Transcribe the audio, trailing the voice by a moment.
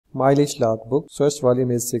Mileage logbook. Search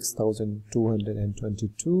volume is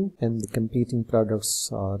 6,222 and the competing products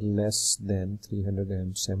are less than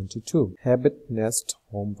 372. Habit Nest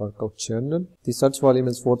Home Workout Journal. The search volume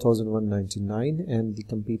is 4,199 and the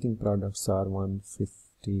competing products are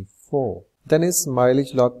 154. Then is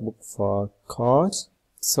mileage logbook for cars.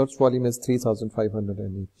 Search volume is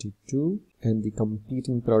 3,582 and the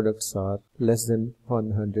competing products are less than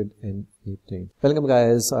 118. Welcome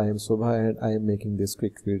guys, I am Subha and I am making this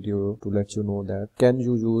quick video to let you know that can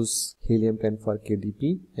you use Helium 10 for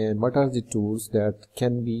KDP and what are the tools that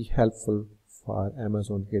can be helpful for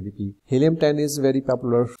Amazon KDP. Helium 10 is very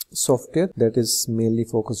popular software that is mainly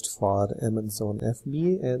focused for Amazon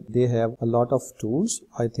FBA and they have a lot of tools.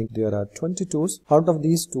 I think there are 20 tools. Out of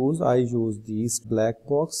these tools I use these black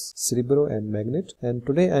box, Cerebro and Magnet, and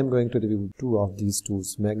today I am going to review two of these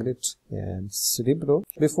tools, Magnet and Cerebro.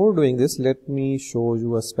 Before doing this, let me show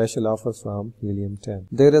you a special offer from Helium 10.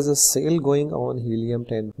 There is a sale going on Helium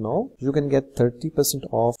 10 now. You can get 30%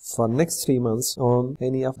 off for next 3 months on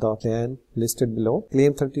any of the plan listed below.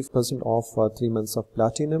 Claim 30% off for 3 months of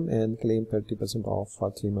platinum and claim 30% off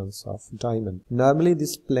for 3 months of diamond. Normally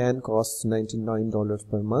this plan costs $99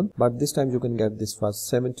 per month, but this time you can get this for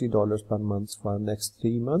 $70 per month for next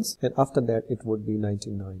 3 months, and after that it would be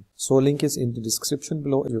 $99. So link is in the description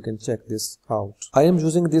below. You can check this out. I am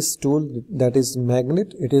using this tool that is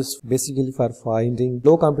Magnet. It is basically for finding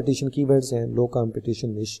low competition keywords and low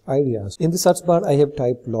competition niche ideas. In the search bar I have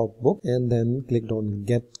typed logbook and then clicked on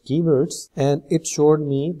get keywords, and it showed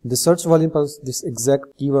me the search volume for this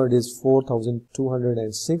exact keyword is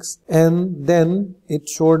 4,206, and then it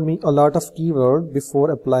showed me a lot of keyword before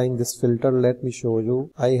applying this filter. Let me show you.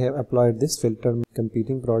 I have applied this filter,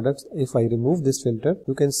 competing products. If I remove this filter,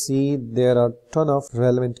 you can see there are ton of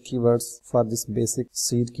relevant keywords for this basic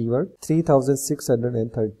seed keyword,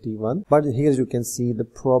 3,631. But here you can see the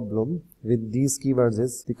problem with these keywords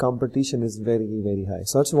is the competition is very high.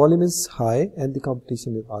 Search volume is high and the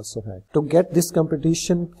competition is also high. To get this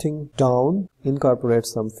competition thing down, incorporate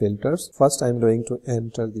some filters. First I'm going to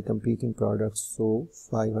enter the competing products, so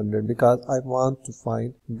 500, because I want to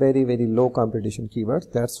find very low competition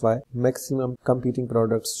keywords. That's why maximum competing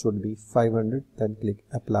products should be 500. Then click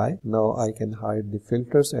apply. Now I can hide the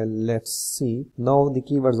filters and let's see. Now the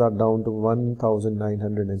keywords are down to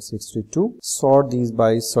 1,962. Sort these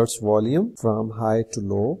by search volume from high to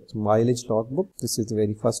low. Mileage logbook, this is the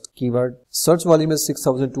very first keyword. Search volume is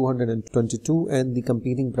 6,222 and the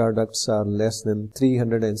competing products are less than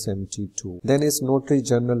 372. Then is notary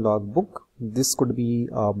journal logbook. This could be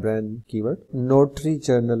a brand keyword. Notary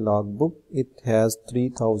journal logbook, it has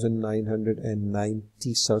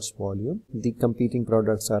 3,990 search volume. The competing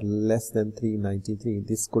products are less than 393.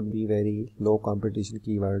 This could be very low competition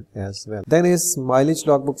keyword as well. Then is mileage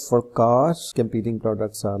logbook for cars. Competing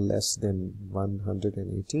products are less than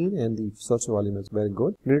 118 and the search volume is very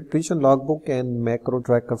good. Nutrition logbook and macro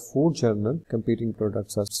tracker food journal. Competing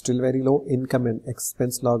products are still very low. Income and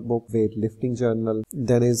expense logbook, weightlifting journal.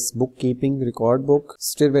 Then is bookkeeping record book,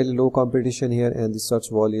 still very low competition here and the search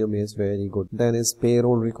volume is very good. Then is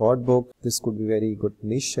payroll record book. This could be very good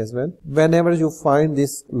niche as well. Whenever you find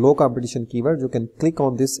this low competition keyword, you can click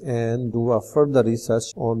on this and do a further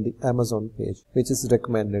research on the Amazon page, which is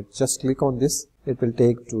recommended. Just click on this. It will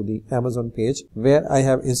take to the Amazon page where I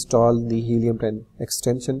have installed the Helium 10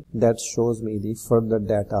 extension that shows me the further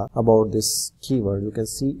data about this keyword. You can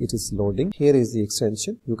see it is loading. Here is the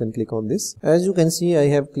extension. You can click on this. As you can see, I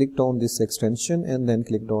have clicked on this extension and then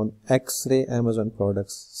clicked on X-ray Amazon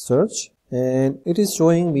products search. And it is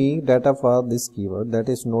showing me data for this keyword, that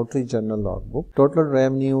is notary journal logbook. Total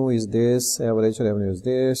revenue is this, average revenue is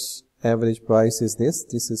this, average price is this.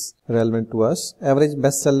 This is relevant to us. Average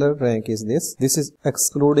bestseller rank is this. This is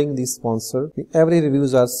excluding the sponsor. The average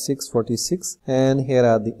reviews are 646 and here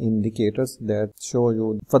are the indicators that show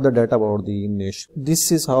you further data about the niche.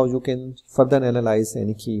 This is how you can further analyze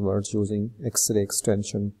any keywords using X-ray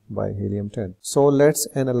extension by Helium 10. So let's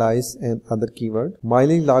analyze another keyword,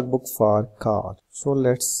 mileage logbook for car. So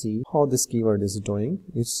let's see how this keyword is doing.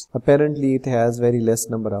 It's apparently it has very less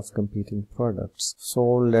number of competing products. So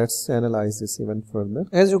let's analyze this even further.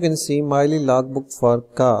 As you can see, mileage logbook for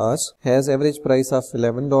cars has average price of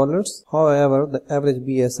 $11. However, the average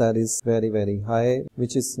BSR is very high,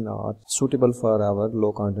 which is not suitable for our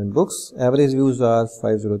low content books. Average views are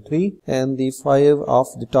 503 and the 5 of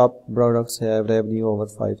the top products have revenue over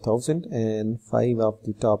 5,000 and 5 of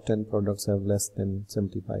the top 10 products have less than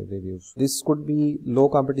 75 reviews. This could be low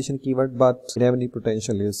competition keyword, but revenue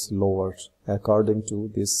potential is lower according to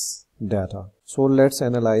this data. So let's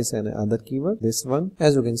analyze another keyword, this one.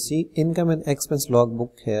 As you can see, income and expense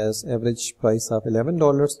logbook has average price of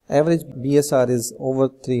 $11. Average BSR is over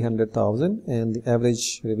 300,000 and the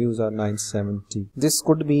average reviews are 970. This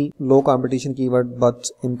could be low competition keyword, but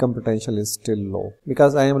income potential is still low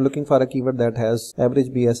because I am looking for a keyword that has average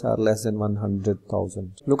BSR less than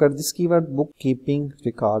 100,000. Look at this keyword, bookkeeping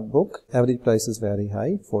record book. Average price is very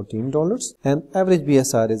high, $14, and average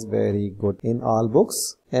BSR is very good in all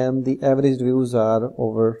books, and the average reviews are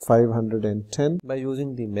over 510. By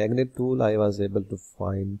using the magnet tool, I was able to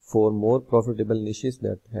find 4 more profitable niches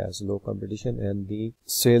that has low competition, and the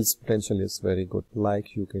sales potential is very good.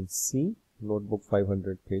 Like you can see, notebook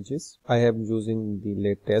 500 pages. I am using the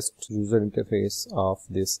latest user interface of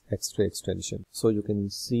this X-ray extension. So you can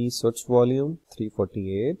see search volume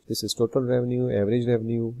 348. This is total revenue,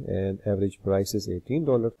 and average price is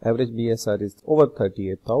 $18. Average BSR is over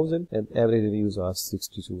 38,000 and average reviews are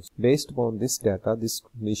 62. Based upon this data, this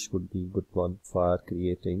niche would be a good one for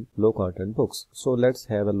creating low content books. So let's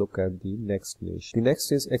have a look at the next niche. The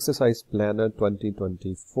next is exercise planner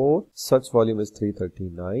 2024. Search volume is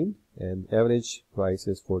 339. And average price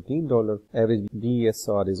is $14. Average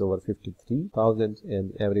BSR is over 53,000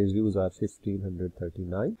 and average views are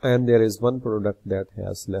 1539. And there is one product that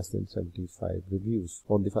has less than 75 reviews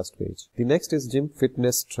on the first page. The next is gym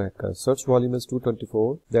fitness tracker. Search volume is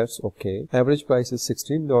 224. That's okay. Average price is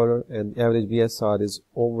 $16 and average BSR is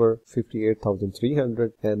over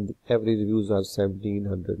 58,300 and the average reviews are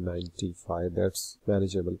 1795. That's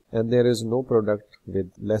manageable. And there is no product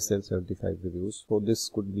with less than 75 reviews. So this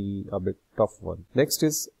could be a bit tough one. Next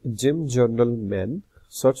is Gym Journal Men.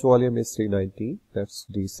 Search volume is 390. That's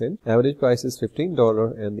decent. Average price is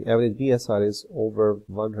 $15 and the average BSR is over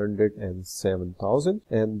 107,000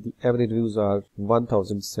 and the average reviews are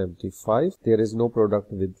 1075. There is no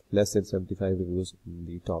product with less than 75 reviews in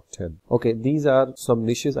the top 10. Okay, these are some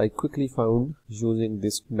niches I quickly found using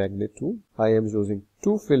this magnet tool. I am using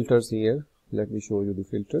 2 filters here. Let me show you the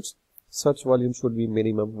filters. Search volume should be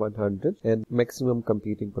minimum 100 and maximum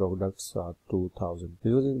competing products are 2000.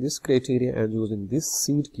 Using this criteria and using this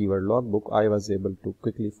seed keyword logbook, I was able to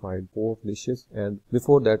quickly find 4 niches, and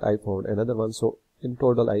before that I found another one. So in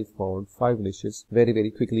total I found 5 niches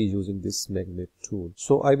very quickly using this magnet tool.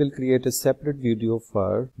 So I will create a separate video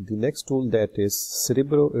for the next tool, that is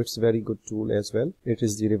Cerebro. It's a very good tool as well. It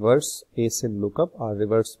is the reverse ASIN lookup or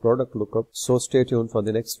reverse product lookup. So stay tuned for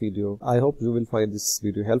the next video. I hope you will find this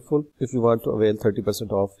video helpful. If you want to avail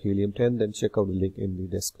 30% off Helium 10, then check out the link in the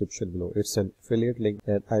description below. It's an affiliate link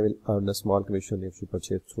and I will earn a small commission if you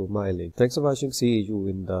purchase through my link. Thanks for watching. See you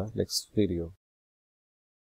in the next video.